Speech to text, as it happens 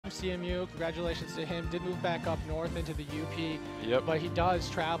from CMU. Congratulations to him. Did move back up north into the UP. Yep. But he does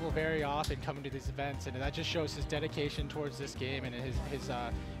travel very often coming to these events, and that just shows his dedication towards this game and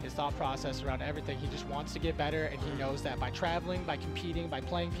his thought process around everything. He just wants to get better, and he knows that by traveling, by competing, by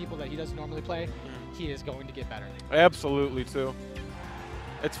playing people that he doesn't normally play, he is going to get better. Absolutely, too.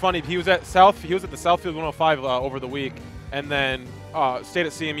 It's funny. He was at the Southfield 105 over the week, and then stayed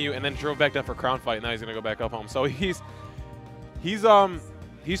at CMU, and then drove back down for Crown Fight. And now he's gonna go back up home. So he's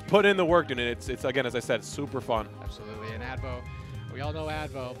put in the work, and it's again, as I said, super fun. Absolutely. And Advo, we all know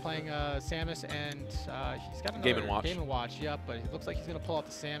Advo playing Samus, and he's got another Game and Watch. Game and Watch, yep. But it looks like he's gonna pull out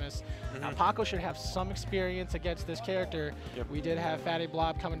the Samus. Now Paco should have some experience against this character. Yep. We did have Fatty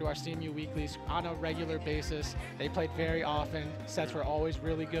Blob coming to our CMU weeklies on a regular basis. They played very often. Sets were always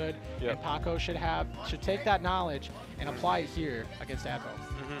really good. Yep. And Paco should take that knowledge and apply it here against Advo.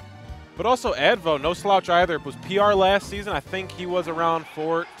 But also Advo, no slouch either. It was PR last season. I think he was around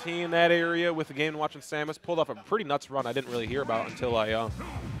 14, that area, with the Game and Watch and Samus. Pulled off a pretty nuts run I didn't really hear about until I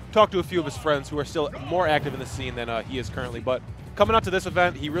talked to a few of his friends who are still more active in the scene than he is currently. But coming out to this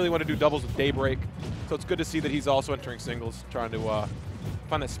event, he really wanted to do doubles with Daybreak. So it's good to see that he's also entering singles, trying to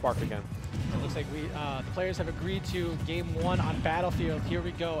find that spark again. It looks like the players have agreed to game 1 on Battlefield. Here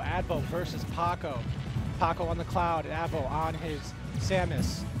we go, Advo versus Paco. Paco on the Cloud, Advo on his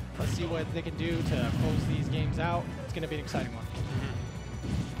Samus. Let's see what they can do to close these games out. It's going to be an exciting one.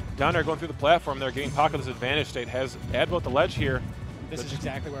 Down there going through the platform, they're getting Paco this advantage state. Has Advo at the ledge here. This is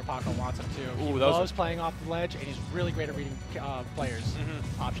exactly where Paco wants him to. Ooh, he loves playing off the ledge, and he's really great at reading players'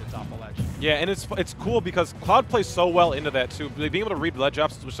 options off the ledge. Yeah, and it's cool because Cloud plays so well into that too. Being able to read ledge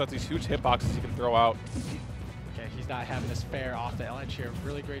options with such these huge hitboxes he can throw out. Okay, he's not having this fair off the ledge here.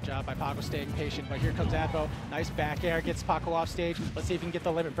 Really great job by Paco staying patient, but here comes Advo. Nice back air, gets Paco off stage. Let's see if he can get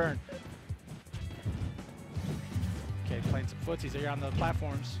the limit burn. Okay, playing some footsies here on the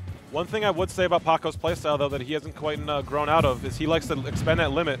platforms. One thing I would say about Paco's playstyle, though, that he hasn't quite grown out of is he likes to expend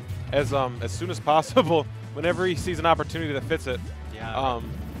that limit as soon as possible whenever he sees an opportunity that fits it. Yeah.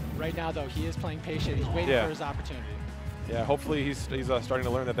 Right now, though, he is playing patient. He's waiting for his opportunity. Yeah, hopefully he's starting to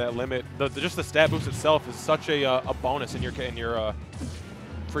learn that limit, just the stat boost itself is such a bonus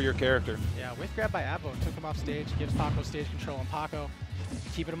for your character. Yeah, with grab by Advo, took him off stage, gives Paco stage control, and Paco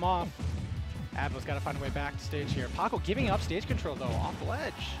keeping him off. Advo's got to find a way back to stage here. Paco giving up stage control, though, off the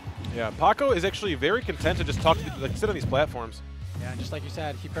ledge. Yeah, Paco is actually very content to just sit on these platforms. Yeah, and just like you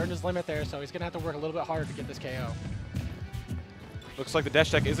said, he burned his limit there, so he's going to have to work a little bit harder to get this KO. Looks like the dash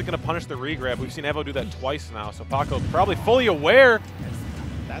attack isn't going to punish the regrab. We've seen Advo do that twice now, so Paco probably fully aware.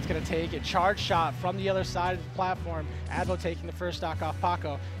 That's going to take a charge shot from the other side of the platform. Advo taking the first stock off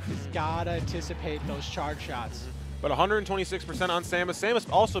Paco. He's got to anticipate those charge shots. But 126% on Samus. Samus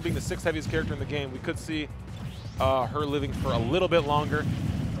also being the 6th heaviest character in the game. We could see her living for a little bit longer.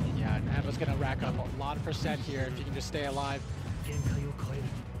 Yeah, and Advo's going to rack up a lot of percent here if he can just stay alive.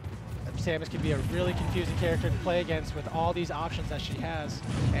 Samus can be a really confusing character to play against with all these options that she has.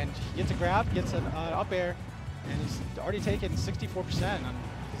 And he gets a grab, gets an up air, and he's already taken 64% on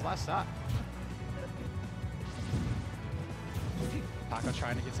his last stop. Paco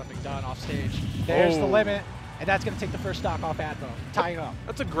trying to get something done off stage. There's the limit. And that's going to take the first stock off Advo, tying up.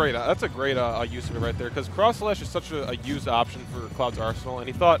 That's a great use of it right there, because cross slash is such a used option for Cloud's arsenal, and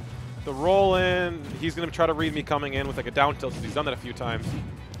he thought the roll in, he's going to try to read me coming in with like a down tilt, because he's done that a few times.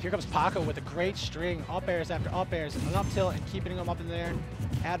 Here comes Paco with a great string, up airs after up airs, an up tilt and keeping him up in there.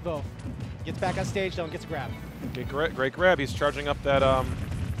 Advo gets back on stage though and gets a grab. Okay, great grab. He's charging up that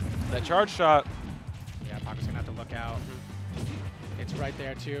that charge shot. Yeah, Paco's going to have to look out. It's right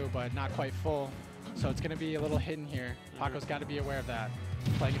there too, but not quite full. So it's going to be a little hidden here. Paco's got to be aware of that.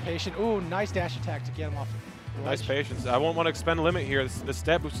 Playing patient. Ooh, nice dash attack to get him off. Nice patience. I won't want to expend limit here. This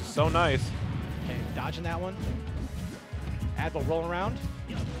stat boost is so nice. Okay, dodging that one. Advo rolling around.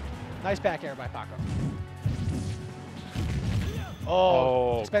 Nice back air by Paco.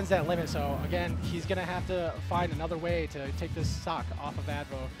 Oh, expends that limit. So again, he's going to have to find another way to take this stock off of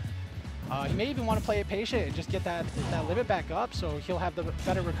Advo. He may even want to play it patient and just get that limit back up, so he'll have the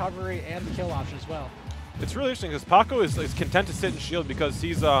better recovery and the kill option as well. It's really interesting because Paco is content to sit and shield because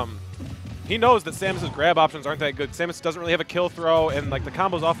he knows that Samus's grab options aren't that good. Samus doesn't really have a kill throw, and like the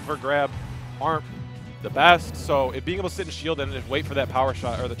combos off of her grab aren't the best. So being able to sit and shield and just wait for that power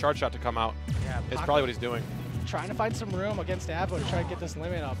shot or the charge shot to come out is probably what he's doing. Trying to find some room against Advo to try to get this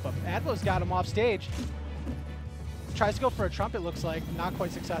limit up, but Advo's got him off stage. Tries to go for a trumpet, looks like. Not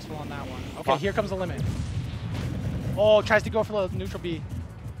quite successful on that one. Okay, here comes the limit. Oh, tries to go for the neutral B.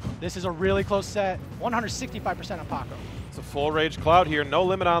 This is a really close set. 165% on Paco. It's a full rage Cloud here. No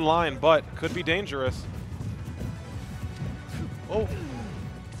limit online, but could be dangerous. Oh.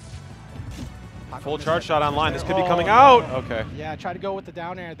 Paco Full missed charge that shot first online. there. This could be Oh, coming no. out. Okay. Yeah, tried to go with the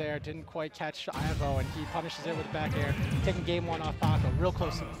down air there. Didn't quite catch Advo, and he punishes it with the back air, taking game 1 off Paco. Real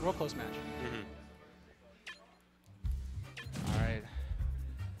close match. All right.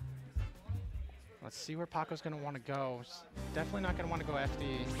 Let's see where Paco's going to want to go. Definitely not going to want to go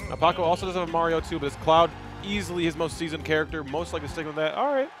FD. Now, Paco also does have a Mario too, but it's Cloud, easily his most seasoned character. Most likely sticking with that.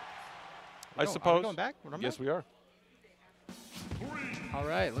 All right. I suppose. Are we going back? Yes, we are. All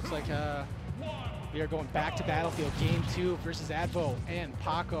right. Looks like we are going back to Battlefield. Game 2 versus Advo and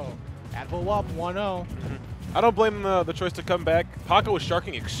Paco. Advo up 1-0. I don't blame the choice to come back. Paco was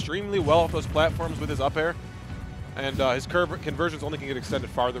sharking extremely well off those platforms with his up air. And his conversions only can get extended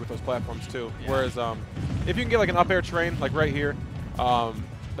farther with those platforms too. Yeah. Whereas if you can get like an up air train, like right here,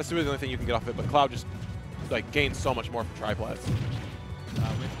 that's really the only thing you can get off it. But Cloud just like gains so much more from triplads.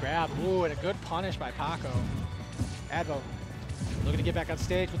 With grab, ooh, and a good punish by Paco. Advo looking to get back on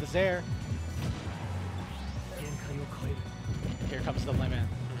stage with the Zaire. Here comes the limit.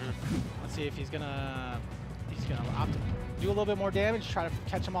 Let's see if he's gonna opt to do a little bit more damage, try to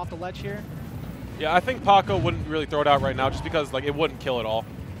catch him off the ledge here. Yeah, I think Paco wouldn't really throw it out right now just because like it wouldn't kill at all.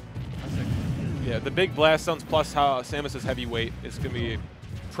 Yeah, the big blast zones plus how Samus's heavy weight is going to be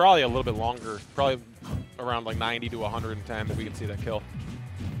probably a little bit longer, probably around like 90 to 110 that we can see that kill.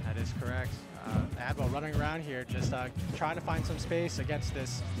 That is correct. Advo running around here just trying to find some space against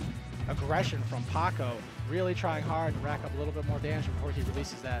this aggression from Paco, really trying hard to rack up a little bit more damage before he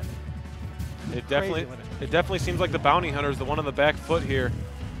releases that. It definitely seems like the bounty hunter is the one on the back foot here.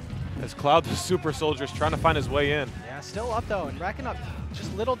 As Cloud, the super soldier, is trying to find his way in. Yeah, still up though, and racking up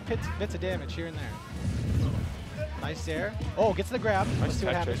just little bits of damage here and there. Nice there. Oh, gets the grab. Let's see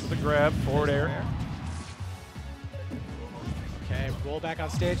what happens. With the grab, forward air. Okay, roll back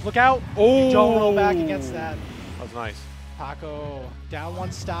on stage. Look out! Oh! Don't roll back against that. That was nice. Paco down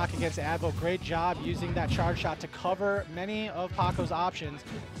 1 stock against Advo. Great job using that charge shot to cover many of Paco's options,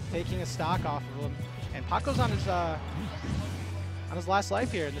 taking a stock off of him. And Paco's on his last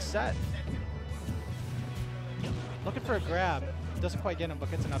life here in the set. Looking for a grab. Doesn't quite get him,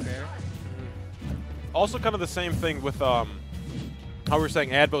 but gets an up air. Also kind of the same thing with how we were saying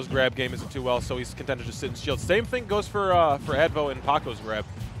Advo's grab game isn't too well, so he's content to just sit and shield. Same thing goes for Advo and Paco's grab.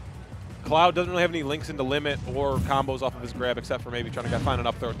 Cloud doesn't really have any links into limit or combos off of his grab except for maybe trying to find an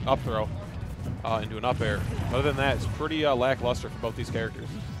up throw into an up air. Other than that, it's pretty lackluster for both these characters.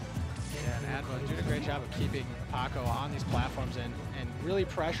 Yeah, and Advo doing a great job of keeping Paco on these platforms and really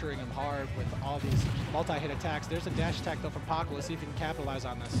pressuring him hard with all these multi-hit attacks. There's a dash attack though from Paco. Let's see if he can capitalize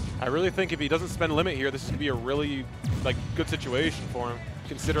on this. I really think if he doesn't spend limit here, this is going to be a really good situation for him,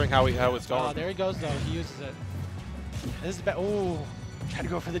 considering how it's going. Oh, there he goes though. He uses it. This is ooh, try to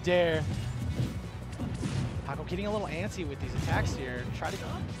go for the dare. Paco getting a little antsy with these attacks here. Try to go.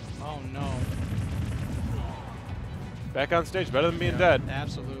 Oh no. Back on stage, better than being dead.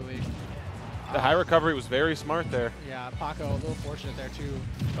 Absolutely. The high recovery was very smart there. Yeah, Paco a little fortunate there too,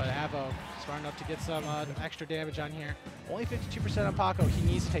 but Advo smart enough to get some extra damage on here. Only 52% on Paco. He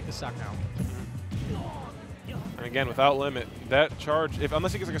needs to take the stock now. And again, without limit, that charge,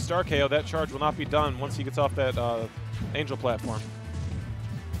 unless he gets like a star KO, that charge will not be done once he gets off that angel platform.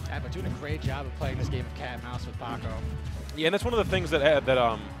 Advo doing a great job of playing this game of cat and mouse with Paco. Yeah, and that's one of the things that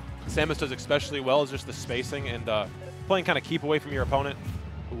Samus does especially well is just the spacing and playing kind of keep away from your opponent.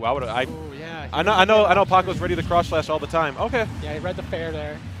 Ooh, yeah. I know Paco's ready to cross slash all the time. Okay. Yeah, he read the fair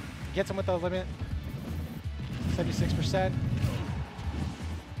there. Gets him with the limit. 76%.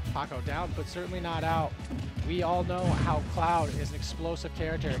 Paco down, but certainly not out. We all know how Cloud is an explosive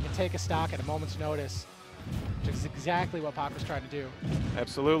character. It can take a stock at a moment's notice, which is exactly what Paco's trying to do.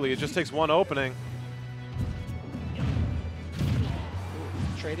 Absolutely. It just takes one opening.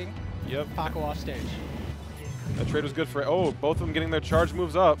 Trading. Yep. Paco off stage. That trade was good for both of them getting their charge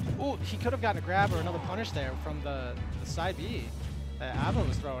moves up. Ooh, he could have gotten a grab or another punish there from the side B that Advo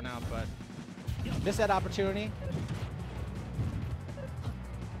was throwing out, but missed that opportunity.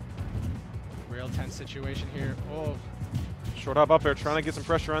 Real tense situation here. Oh. Short hop up there, trying to get some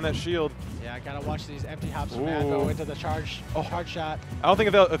pressure on that shield. Yeah, I gotta watch these empty hops from Advo into the charge shot. I don't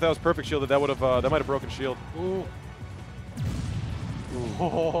think if that was perfect shield, that might have broken shield. Ooh.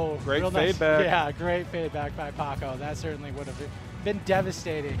 Oh, great fade back. Yeah, great fade back by Paco. That certainly would have been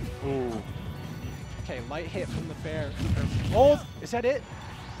devastating. Ooh. Okay, light hit from the fair. Oh, is that it?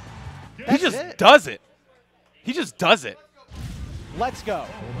 He just does it. He just does it. Let's go.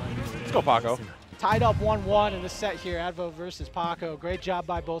 Let's go, Paco. Tied up 1-1 in the set here, Advo versus Paco. Great job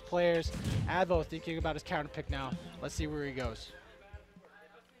by both players. Advo thinking about his counter pick now. Let's see where he goes.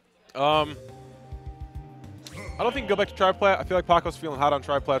 I don't think go back to Triplat. I feel like Paco's feeling hot on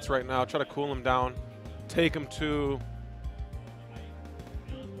Triplats right now. Try to cool him down. Take him to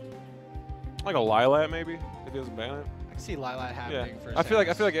like a Lilat maybe, if he doesn't ban it. I can see Lilat happening for I feel like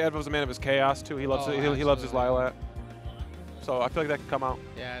Advo's a man of his chaos too. He loves he loves his Lilat. So I feel like that can come out.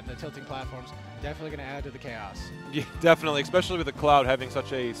 Yeah, and the tilting platforms definitely going to add to the chaos. Yeah, definitely, especially with the Cloud having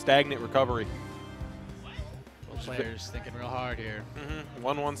such a stagnant recovery. Both players thinking real hard here.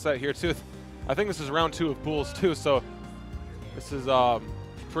 1-1 set here too. I think this is round 2 of pools too, so this is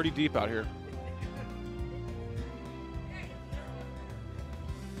pretty deep out here.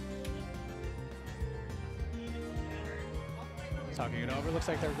 Talking it over, looks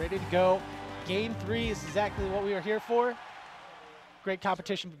like they're ready to go. Game 3 is exactly what we are here for. Great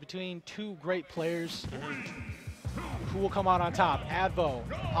competition between two great players. Who will come out on top? Advo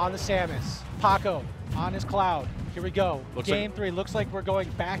on the Samus. Paco on his Cloud. Here we go. Game 3. Looks like we're going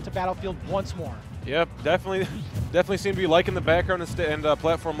back to Battlefield once more. Yep, definitely seem to be liking the background and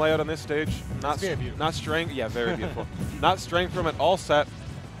platform layout on this stage. Not strength. Yeah, very beautiful. Not strength from it all set.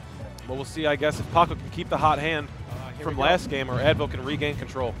 But we'll see, I guess, if Paco can keep the hot hand from last game or Advo can regain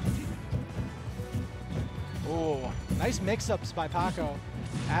control. Oh, nice mix-ups by Paco.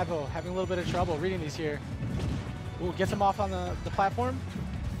 Advo having a little bit of trouble reading these here. Ooh, gets him off on the platform.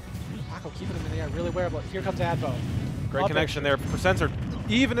 Paco keeping him in the air, really wearable. Here comes Advo. Great connection there. Percents are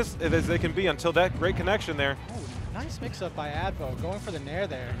even as they can be until that great connection there. Ooh, nice mix-up by Advo, going for the Nair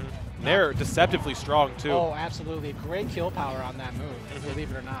there. Nair deceptively strong too. Oh, absolutely. Great kill power on that move,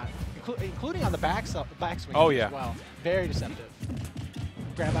 believe it or not. Including on the backswing as well. Very deceptive.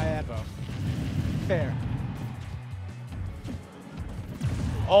 Grab by Advo. Fair.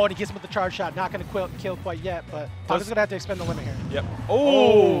 Oh, and he gets him with the charge shot. Not going to kill quite yet, but Paco's going to have to expend the limit here. Yep.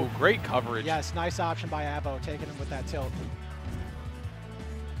 Oh, great coverage. Yes, nice option by Advo, taking him with that tilt.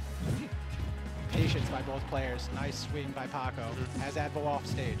 Patience by both players. Nice swing by Paco. Has Advo off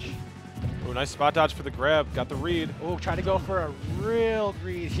stage. Ooh, nice spot dodge for the grab. Got the read. Oh, try to go for a real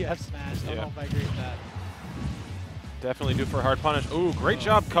greedy F smash. Don't know if I agree with that. Definitely due for a hard punish. Ooh, great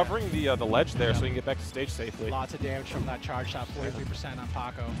job covering the ledge there so he can get back to stage safely. Lots of damage from that charge shot, 43% on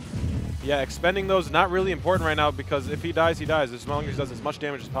Paco. Yeah, expending those not really important right now because if he dies, he dies. As long as he does as much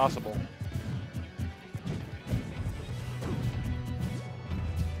damage as possible.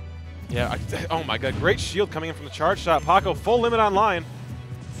 Yeah, oh my god, great shield coming in from the charge shot. Paco, full limit online.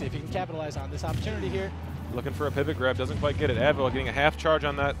 See if he can capitalize on this opportunity here. Looking for a pivot grab, doesn't quite get it. Advo getting a half charge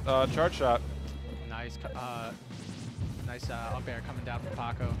on that charge shot. Nice, nice up air coming down from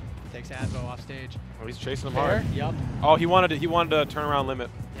Paco. Takes Advo off stage. Oh, he's chasing him hard. Yep. Oh, he wanted to turn around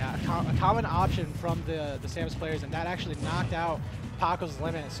limit. Yeah, a common option from the Samus players, and that actually knocked out Paco's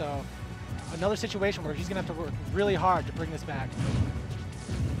limit. So another situation where he's gonna have to work really hard to bring this back.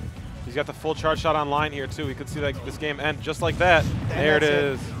 He's got the full charge shot online here too. We could see like this game end just like that. There it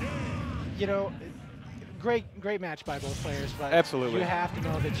is. You know, great match by both players, but absolutely, you have to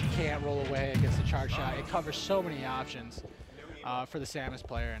know that you can't roll away against the charge shot. It covers so many options for the Samus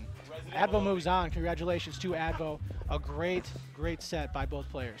player, and Advo moves on. Congratulations to Advo. A great set by both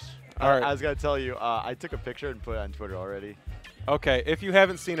players. All right. I was gonna tell you, I took a picture and put it on Twitter already. Okay, if you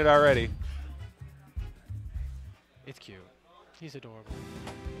haven't seen it already, it's cute. He's adorable.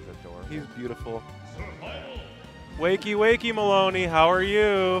 He's adorable. He's beautiful. Wakey, wakey, Maloney. How are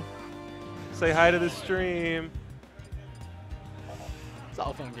you? Say hi to the stream. It's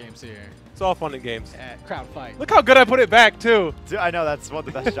all fun games here. It's all fun and games. At Crowd Fight. Look how good I put it back, too. Dude, I know, that's one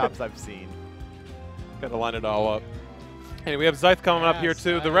of the best jobs I've seen. Gotta line it all up. Hey, we have Zyth coming up here,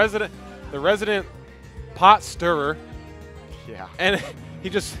 too. The resident pot stirrer. Yeah. And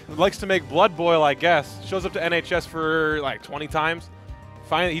he just likes to make blood boil, I guess. Shows up to NHS for like 20 times.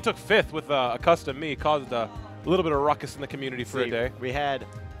 Finally, he took 5th with a custom me. Caused a little bit of ruckus in the community for a day. We had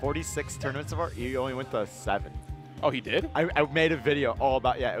 46 tournaments so far. He only went to 7. Oh, he did? I made a video all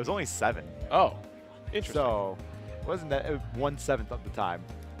about, it was only 7. Oh, interesting. So, wasn't that 1/7 of the time?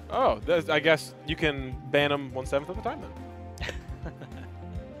 Oh, I guess you can ban him 1/7 of the time then.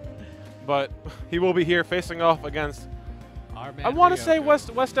 But he will be here facing off against, I want to say West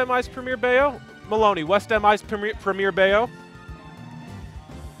MI's Premier Bayo. Maloney, West MI's Premier Bayo.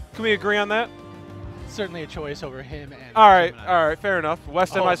 Can we agree on that? Certainly a choice over him and all right, fair enough.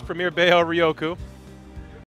 West MI's Premier Bayo Ryoku.